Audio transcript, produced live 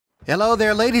Hello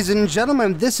there, ladies and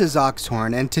gentlemen, this is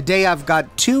Oxhorn, and today I've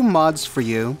got two mods for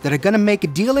you that are going to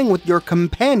make dealing with your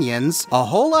companions a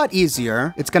whole lot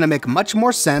easier, it's going to make much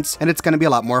more sense, and it's going to be a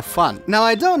lot more fun. Now,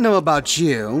 I don't know about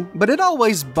you, but it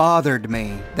always bothered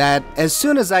me that as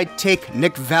soon as I take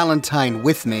Nick Valentine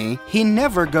with me, he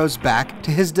never goes back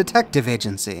to his detective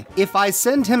agency. If I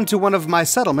send him to one of my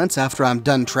settlements after I'm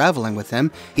done traveling with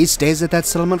him, he stays at that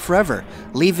settlement forever,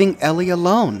 leaving Ellie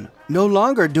alone, no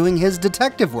longer doing his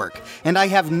detective work, and I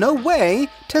have no way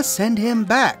to send him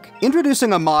back.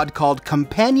 Introducing a mod called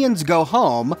Companions Go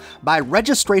Home by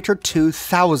Registrator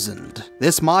 2000.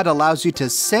 This mod allows you to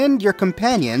send your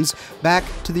companions back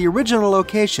to the original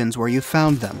locations where you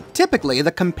found them. Typically,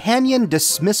 the companion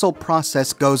dismissal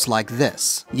process goes like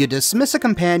this. You dismiss a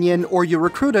companion or you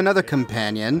recruit another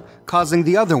companion, causing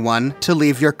the other one to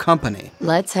leave your company.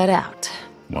 Let's head out.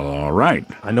 Well, all right.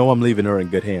 I know I'm leaving her in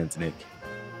good hands, Nick.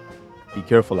 Be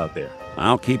careful out there.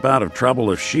 I'll keep out of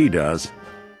trouble if she does.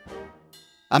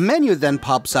 A menu then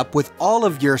pops up with all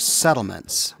of your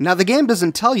settlements. Now, the game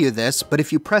doesn't tell you this, but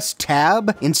if you press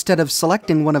Tab instead of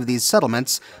selecting one of these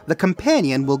settlements, the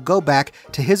companion will go back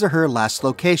to his or her last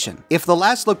location. If the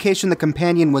last location the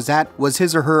companion was at was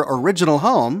his or her original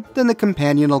home, then the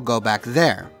companion will go back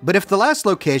there. But if the last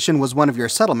location was one of your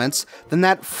settlements, then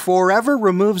that forever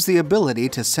removes the ability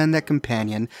to send that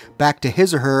companion back to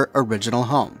his or her original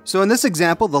home. So in this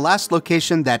example, the last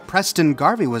location that Preston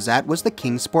Garvey was at was the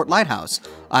Kingsport Lighthouse.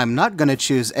 I'm not going to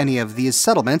choose any of these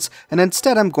settlements, and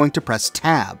instead I'm going to press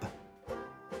Tab.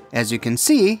 As you can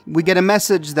see, we get a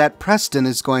message that Preston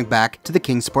is going back to the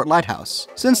Kingsport Lighthouse,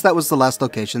 since that was the last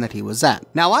location that he was at.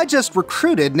 Now, I just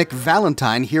recruited Nick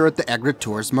Valentine here at the Egret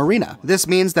Tours Marina. This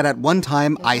means that at one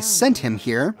time I sent him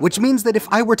here, which means that if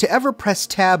I were to ever press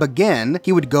Tab again,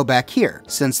 he would go back here,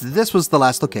 since this was the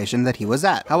last location that he was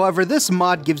at. However, this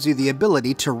mod gives you the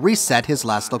ability to reset his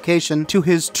last location to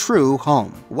his true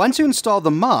home. Once you install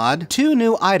the mod, two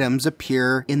new items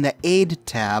appear in the Aid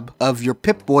tab of your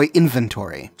Pip-Boy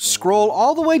inventory. Scroll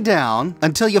all the way down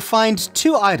until you find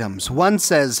two items. One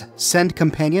says Send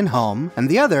Companion Home, and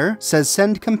the other says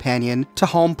Send Companion to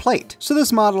Home Plate. So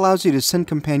this mod allows you to send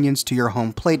companions to your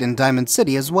home plate in Diamond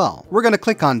City as well. We're going to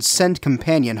click on Send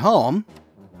Companion Home,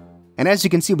 and as you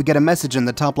can see, we get a message in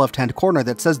the top left-hand corner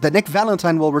that says that Nick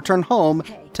Valentine will return home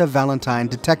to Valentine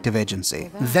Detective Agency.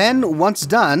 Then, once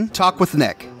done, talk with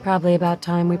Nick. Probably about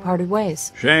time we parted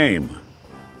ways. Shame.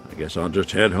 I guess I'll just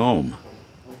head home.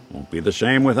 Won't be the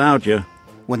same without you.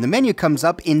 When the menu comes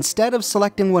up, instead of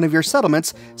selecting one of your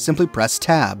settlements, simply press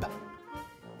Tab.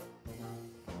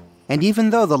 And even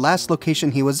though the last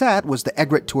location he was at was the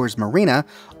Egret Tours Marina,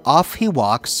 off he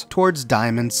walks towards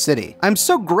Diamond City. I'm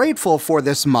so grateful for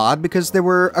this mod because there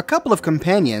were a couple of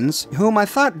companions whom I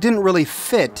thought didn't really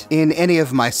fit in any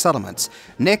of my settlements.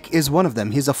 Nick is one of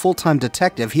them. He's a full-time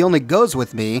detective. He only goes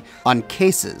with me on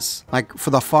cases, like for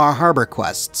the Far Harbor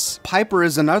quests. Piper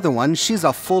is another one. She's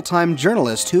a full-time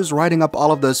journalist who's writing up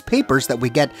all of those papers that we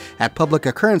get at public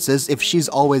occurrences if she's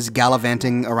always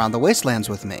gallivanting around the wastelands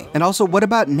with me. And also, what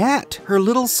about Nat, her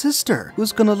little sister?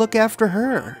 Who's gonna look after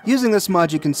her? Using this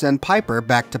mod, you can send Piper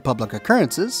back to public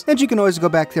occurrences, and you can always go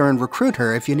back there and recruit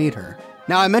her if you need her.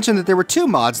 Now, I mentioned that there were two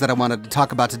mods that I wanted to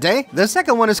talk about today. The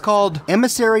second one is called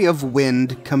Emissary of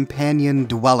Wind Companion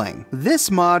Dwelling. This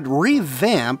mod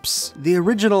revamps the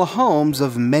original homes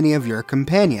of many of your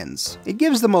companions. It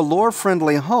gives them a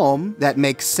lore-friendly home that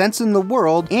makes sense in the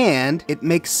world, and it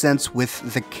makes sense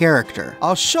with the character.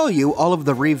 I'll show you all of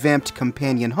the revamped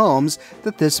companion homes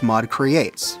that this mod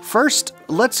creates. First,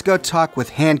 let's go talk with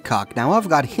Hancock. Now, I've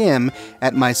got him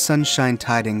at my Sunshine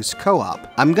Tidings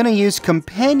co-op. I'm gonna use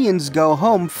Companions Go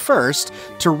Home first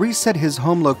to reset his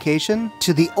home location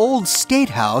to the old State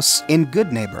House in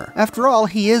Goodneighbor. After all,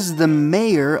 he is the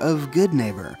mayor of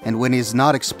Goodneighbor, and when he's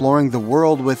not exploring the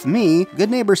world with me,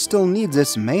 Goodneighbor still needs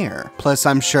its mayor. Plus,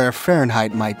 I'm sure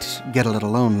Fahrenheit might get a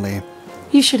little lonely.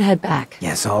 You should head back.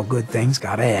 Yes, all good things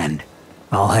gotta end.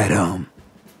 I'll head home.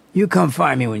 You come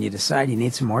find me when you decide you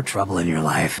need some more trouble in your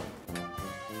life.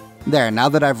 There, now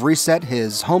that I've reset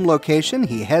his home location,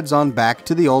 he heads on back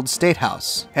to the old State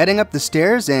House. Heading up the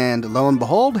stairs, and lo and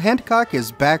behold, Hancock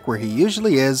is back where he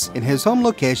usually is in his home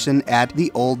location at the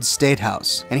old State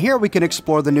House. And here we can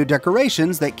explore the new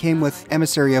decorations that came with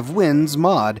Emissary of Wind's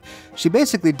mod. She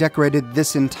basically decorated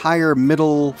this entire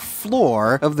middle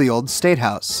floor of the old State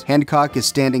House. Hancock is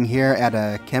standing here at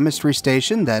a chemistry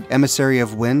station that Emissary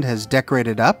of Wind has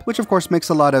decorated up, which of course makes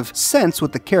a lot of sense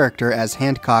with the character, as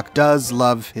Hancock does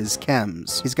love his his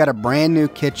chems. He's got a brand new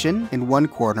kitchen in one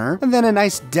corner, and then a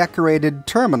nice decorated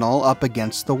terminal up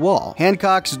against the wall.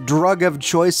 Hancock's drug of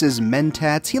choice is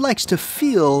Mentats. He likes to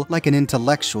feel like an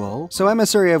intellectual, so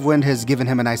Emissary of Wind has given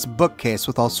him a nice bookcase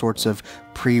with all sorts of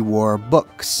pre-war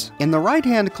books. In the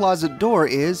right-hand closet door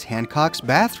is Hancock's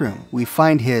bathroom. We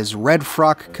find his red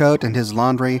frock coat and his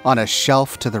laundry on a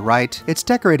shelf to the right. It's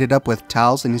decorated up with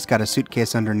towels, and he's got a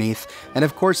suitcase underneath. And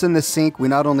of course, in the sink, we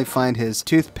not only find his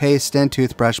toothpaste and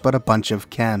toothbrush, but a bunch of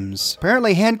chems.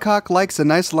 Apparently, Hancock likes a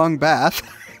nice long bath.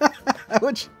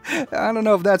 Which, I don't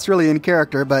know if that's really in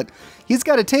character, but he's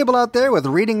got a table out there with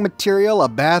reading material, a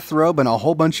bathrobe, and a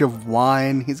whole bunch of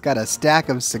wine. He's got a stack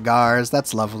of cigars.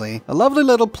 That's lovely. A lovely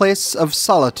little place of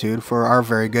solitude for our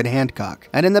very good Hancock.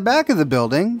 And in the back of the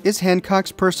building is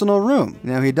Hancock's personal room.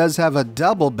 Now, he does have a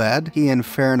double bed. He and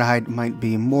Fahrenheit might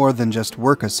be more than just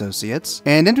work associates.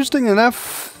 And interesting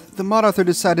enough, the mod author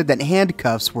decided that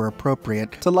handcuffs were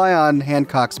appropriate to lie on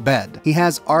Hancock's bed. He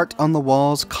has art on the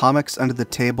walls, comics under the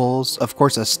tables, of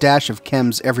course a stash of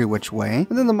chems every which way,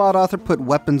 and then the mod author put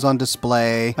weapons on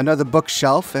display, another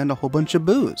bookshelf, and a whole bunch of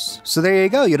booze. So there you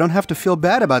go, you don't have to feel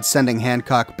bad about sending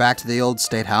Hancock back to the old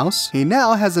state house. He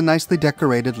now has a nicely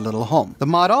decorated little home. The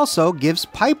mod also gives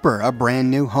Piper a brand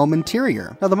new home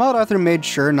interior. Now the mod author made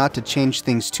sure not to change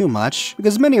things too much,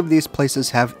 because many of these places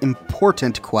have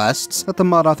important quests that the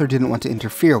mod author didn't want to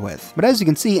interfere with. But as you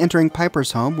can see, entering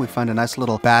Piper's home, we find a nice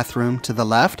little bathroom to the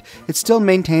left. It still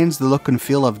maintains the look and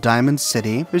feel of Diamond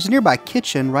City. There's a nearby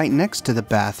kitchen right next to the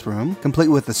bathroom, complete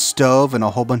with a stove and a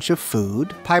whole bunch of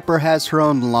food. Piper has her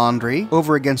own laundry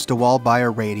over against a wall by a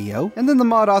radio. And then the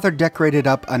mod author decorated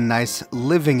up a nice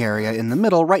living area in the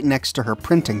middle right next to her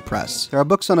printing press. There are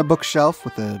books on a bookshelf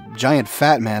with a giant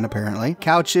fat man apparently,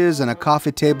 couches and a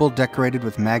coffee table decorated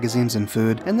with magazines and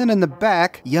food. And then in the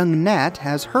back, young Nat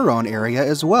has her own area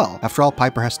as well. After all,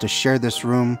 Piper has to share this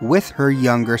room with her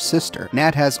younger sister.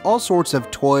 Nat has all sorts of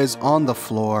toys on the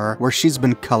floor where she's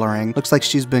been coloring. Looks like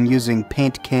she's been using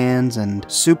paint cans and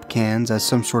soup cans as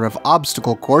some sort of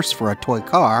obstacle course for a toy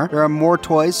car. There are more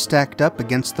toys stacked up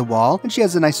against the wall, and she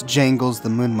has a nice Jangles the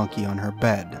Moon Monkey on her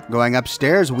bed. Going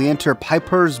upstairs, we enter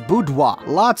Piper's boudoir.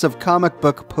 Lots of comic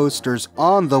book posters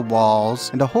on the walls,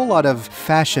 and a whole lot of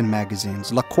fashion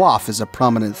magazines. La Coiffe is a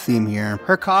prominent theme here.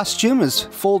 Her costume is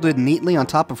folded neatly on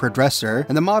top of her dresser,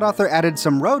 and the mod author added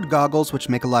some road goggles, which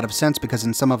make a lot of sense because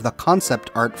in some of the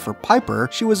concept art for Piper,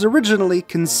 she was originally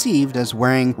conceived as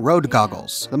wearing road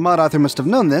goggles. The mod author must have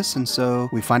known this, and so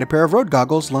we find a pair of road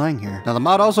goggles lying here. Now the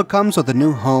mod also comes with a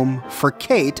new home for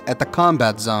Kate at the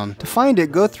combat zone. To find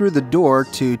it, go through the door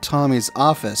to Tommy's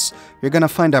office. You're gonna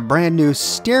find a brand new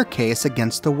staircase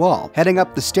against the wall. Heading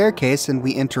up the staircase, and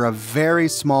we enter a very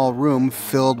small room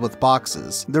filled with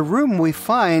boxes. The room we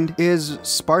find is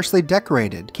sparsely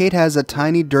decorated. Kate has a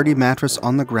tiny dirty mattress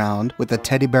on the ground with a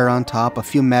teddy bear on top, a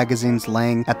few magazines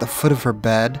laying at the foot of her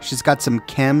bed. She's got some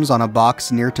chems on a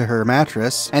box near to her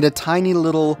mattress, and a tiny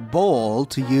little bowl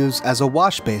to use as a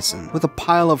wash basin with a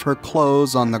pile of her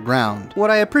clothes on the ground. What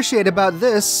I appreciate about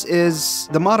this is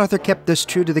the mod author kept this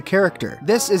true to the character.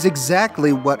 This is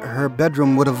exactly what her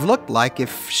bedroom would have looked like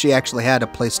if she actually had a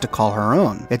place to call her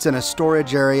own. It's in a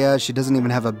storage area. She doesn't even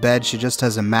have a bed. She just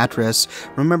has a mattress.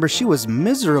 Remember, she was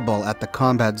miserable at the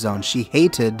combat zone. She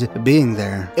hated being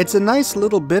there. It's a nice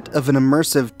little bit of an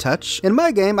immersive touch. In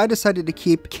my game, I decided to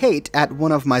keep Kate at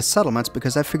one of my settlements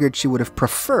because I figured she would have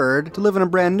preferred to live in a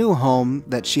brand new home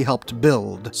that she helped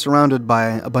build, surrounded by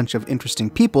a bunch of interesting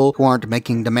people who aren't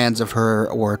making demands of her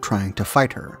or trying to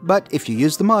fight her. But if you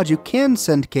use the mod, you can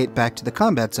send Kate back to the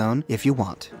combat zone if you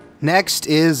want. Next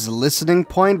is Listening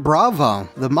Point Bravo.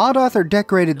 The mod author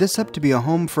decorated this up to be a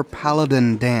home for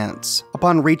Paladin Dance.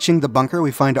 Upon reaching the bunker,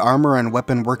 we find armor and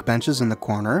weapon workbenches in the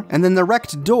corner, and then the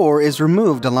wrecked door is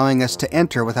removed, allowing us to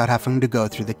enter without having to go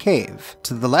through the cave.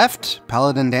 To the left,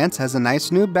 Paladin Dance has a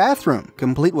nice new bathroom,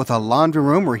 complete with a laundry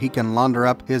room where he can launder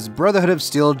up his Brotherhood of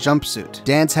Steel jumpsuit.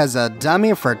 Dance has a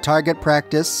dummy for target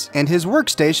practice, and his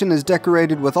workstation is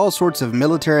decorated with all sorts of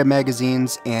military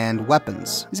magazines and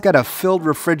weapons. He's got a filled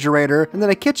refrigerator, and then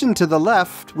a kitchen to the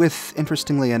left with,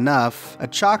 interestingly enough, a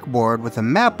chalkboard with a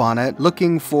map on it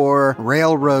looking for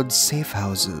railroad safe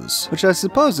houses, which I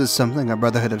suppose is something a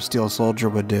Brotherhood of Steel soldier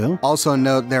would do. Also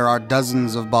note there are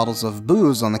dozens of bottles of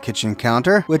booze on the kitchen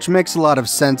counter, which makes a lot of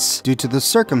sense due to the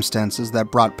circumstances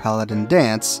that brought Paladin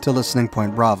Dance to Listening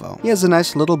Point Bravo. He has a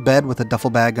nice little bed with a duffel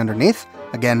bag underneath,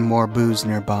 again more booze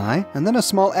nearby, and then a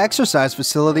small exercise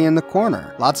facility in the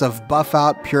corner. Lots of Buff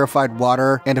Out purified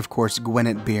water, and of course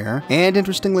Gwinnett beer. And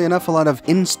interestingly enough, a lot of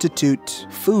Institute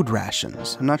food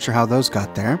rations. I'm not sure how those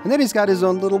got there. And then he's got his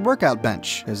own little workout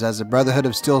bench, because as a Brotherhood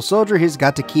of Steel soldier, he's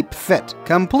got to keep fit.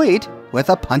 Complete with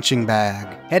a punching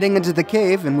bag. Heading into the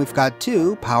cave, and we've got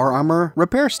 2 power armor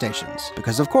repair stations.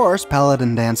 Because of course,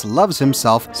 Paladin Dance loves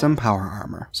himself some power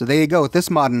armor. So there you go, with this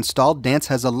mod installed, Dance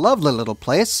has a lovely little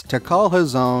place to call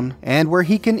his own, and where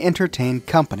he can entertain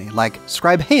company, like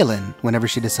Scribe Halen whenever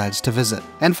she decides to visit.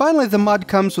 And finally, the mod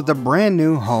comes with a brand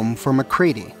new home for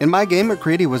MacCready. In my game,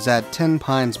 MacCready was at 10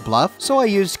 Pines Bluff, so I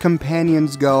used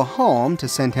Companions Go Home to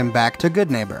send him back to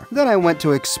Goodneighbor. Then I went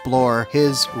to explore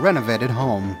his renovated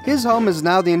home. His home is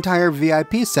now the entire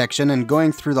VIP section, and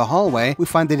going through the hallway, we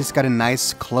find that he's got a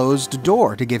nice closed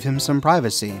door to give him some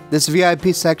privacy. This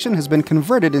VIP section has been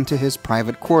converted into his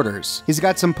private quarters. He's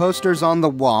got some posters on the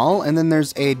wall, and then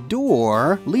there's a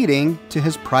door leading to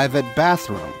his private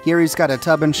bathroom. Here he's got a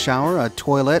tub and shower, a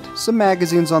toilet, some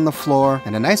magazines on the floor,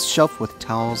 and a nice shelf with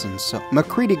towels and soap.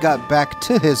 MacCready got back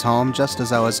to his home just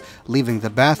as I was leaving the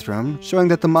bathroom, showing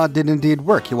that the mod did indeed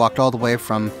work. He walked all the way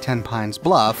from 10 Pines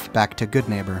Bluff back to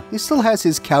Goodneighbor. He still has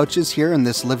his couches here in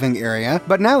this living area,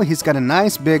 but now he's got a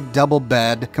nice big double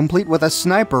bed, complete with a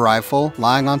sniper rifle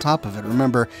lying on top of it.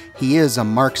 Remember, he is a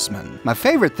marksman. My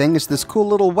favorite thing is this cool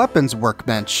little weapons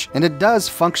workbench, and it does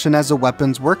function as a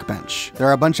weapons workbench. There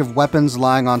are a bunch of weapons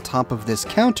lying on top of this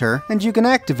counter, and you can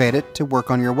activate it to work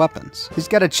on your weapons. He's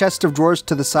got a chest of drawers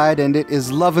to the side, and it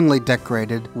is lovingly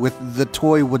decorated with the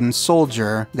toy wooden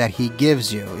soldier that he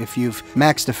gives you. If you've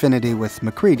maxed affinity with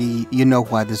MacCready, you know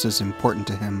why this is important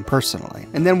to him personally.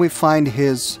 And then we find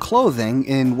his clothing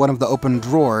in one of the open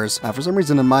drawers. For some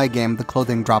reason in my game, the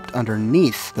clothing dropped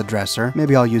underneath the dresser.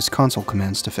 Maybe I'll use console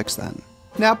commands to fix that.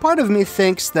 Now, part of me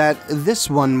thinks that this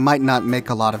one might not make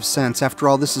a lot of sense. After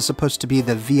all, this is supposed to be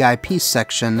the VIP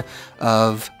section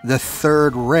of the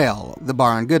third rail, the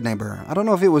bar on Goodneighbor. I don't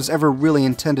know if it was ever really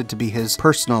intended to be his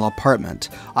personal apartment.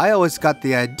 I always got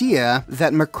the idea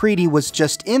that MacCready was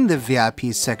just in the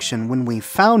VIP section when we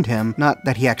found him, not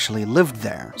that he actually lived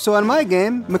there. So in my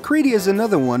game, MacCready is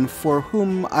another one for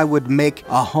whom I would make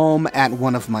a home at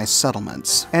one of my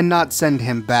settlements, and not send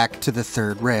him back to the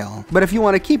third rail. But if you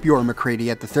want to keep your MacCready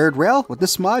at the third rail, with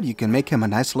this mod you can make him a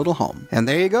nice little home. And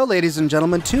there you go, ladies and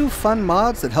gentlemen, 2 fun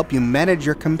mods that help you manage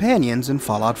your companions in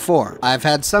Fallout 4. I've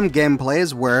had some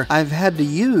gameplays where I've had to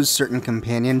use certain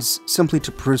companions simply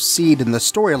to proceed in the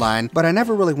storyline, but I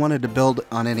never really wanted to build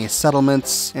on any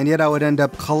settlements, and yet I would end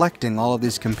up collecting all of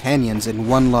these companions in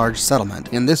one large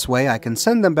settlement. In this way, I can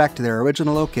send them back to their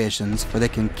original locations where they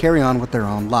can carry on with their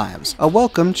own lives. A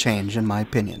welcome change, in my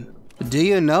opinion. Do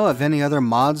you know of any other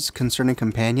mods concerning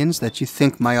companions that you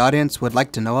think my audience would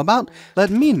like to know about? Let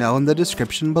me know in the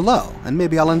description below, and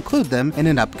maybe I'll include them in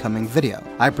an upcoming video.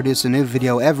 I produce a new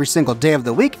video every single day of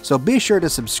the week, so be sure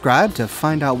to subscribe to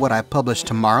find out what I publish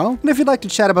tomorrow. And if you'd like to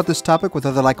chat about this topic with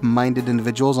other like-minded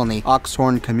individuals on the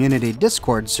Oxhorn Community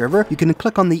Discord server, you can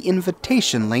click on the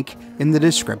invitation link in the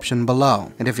description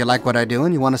below. And if you like what I do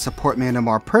and you want to support me in a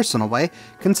more personal way,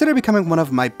 consider becoming one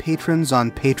of my patrons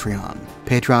on Patreon.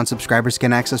 Patreon subscribers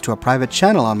gain access to a private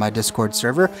channel on my Discord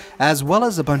server, as well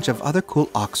as a bunch of other cool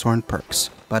Oxhorn perks.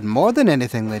 But more than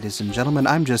anything, ladies and gentlemen,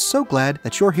 I'm just so glad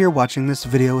that you're here watching this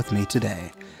video with me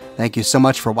today. Thank you so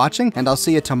much for watching, and I'll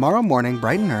see you tomorrow morning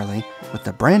bright and early with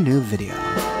a brand new video.